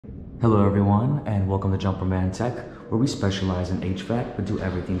Hello everyone, and welcome to Jumperman Tech, where we specialize in HVAC but do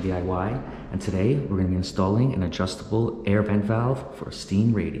everything DIY. And today we're going to be installing an adjustable air vent valve for a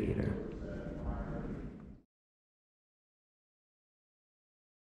steam radiator.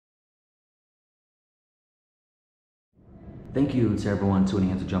 Thank you to everyone tuning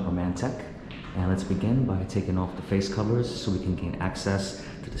into Jumperman Tech, and let's begin by taking off the face covers so we can gain access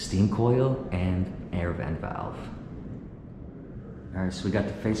to the steam coil and air vent valve. Alright, so we got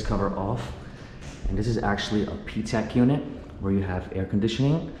the face cover off, and this is actually a PTAC unit where you have air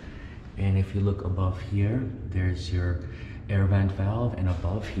conditioning. And if you look above here, there's your air vent valve, and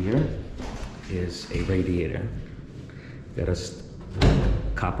above here is a radiator that is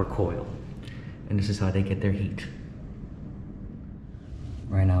copper coil, and this is how they get their heat.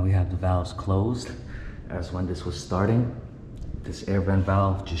 Right now we have the valves closed, as when this was starting, this air vent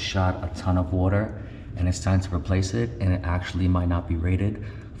valve just shot a ton of water, and it's time to replace it, and it actually might not be rated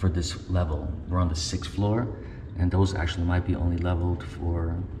for this level. We're on the 6th floor, and those actually might be only leveled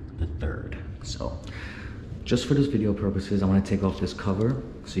for the 3rd. So just for this video purposes, I want to take off this cover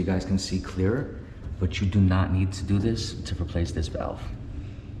so you guys can see clearer, but you do not need to do this to replace this valve.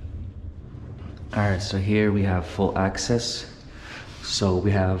 All right, so here we have full access. So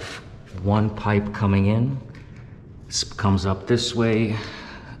we have one pipe coming in. This comes up this way,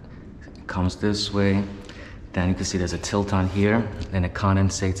 comes this way. Then you can see there's a tilt on here, and it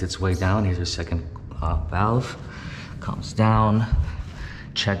condensates its way down. Here's your second valve, comes down,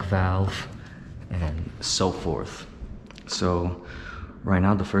 check valve, and so forth. So right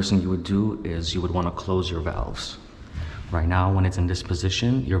now, the first thing you would do is you would want to close your valves. Right now, when it's in this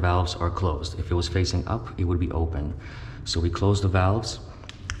position, your valves are closed. If it was facing up, it would be open. So we close the valves.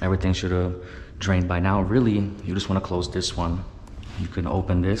 Everything should have drained by now. Really, you just want to close this one. You can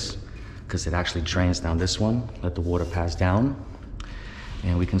open this, because it actually drains down this one. Let the water pass down,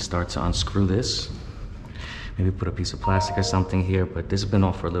 and we can start to unscrew this. Maybe put a piece of plastic or something here, but this has been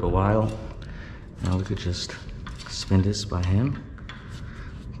off for a little while. Now we could just spin this by hand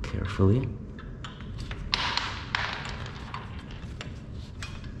carefully.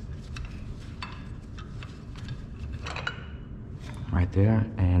 Right there,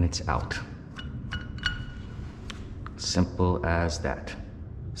 and it's out. Simple as that.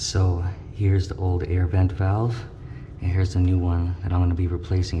 So here's the old air vent valve, and here's the new one that I'm going to be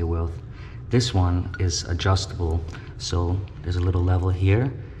replacing it with. This one is adjustable, so there's a little level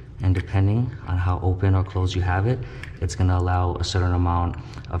here, and depending on how open or closed you have it, it's going to allow a certain amount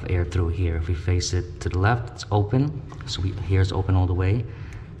of air through here. If we face it to the left, it's open, so here's open all the way,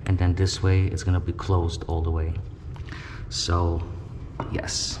 and then this way it's going to be closed all the way. So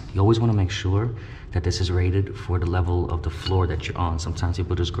yes, you always want to make sure that this is rated for the level of the floor that you're on. Sometimes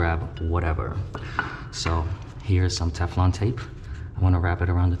people just grab whatever. So here's some Teflon tape. I want to wrap it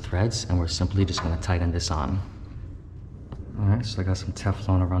around the threads, and we're simply just going to tighten this on. All right, so I got some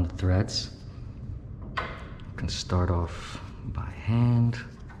Teflon around the threads. You can start off by hand.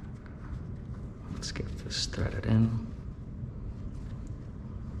 Let's get this threaded in.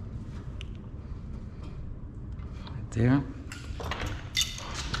 Right there.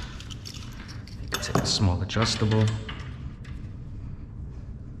 Take a small adjustable,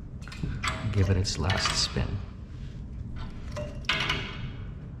 give it its last spin.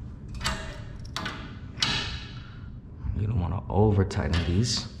 You don't want to over tighten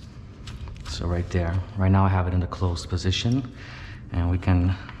these. So right there, right now I have it in the closed position, and we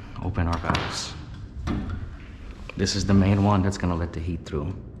can open our valves. This is the main one that's going to let the heat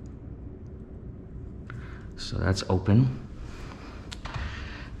through. So that's open.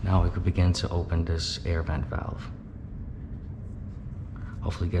 Now we could begin to open this air vent valve.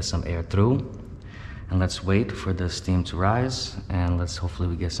 Hopefully get some air through, and let's wait for the steam to rise, and hopefully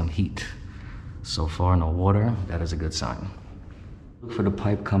we get some heat. So far no water, that is a good sign. Look for the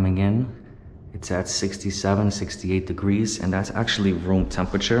pipe coming in. It's at 67, 68 degrees, and that's actually room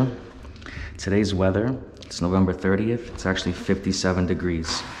temperature. Today's weather, it's November 30th, it's actually 57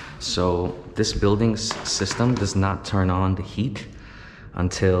 degrees. So this building's system does not turn on the heat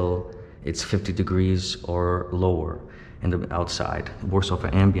until it's 50 degrees or lower in the outside. It works off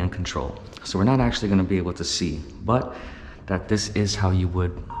of ambient control. So we're not actually going to be able to see, but that this is how you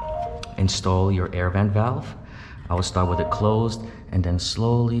would install your air vent valve. I would start with it closed and then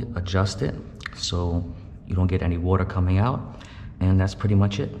slowly adjust it so you don't get any water coming out. And that's pretty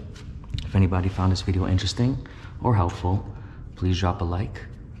much it. If anybody found this video interesting or helpful, please drop a like,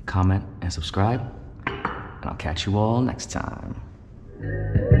 comment, and subscribe. And I'll catch you all next time.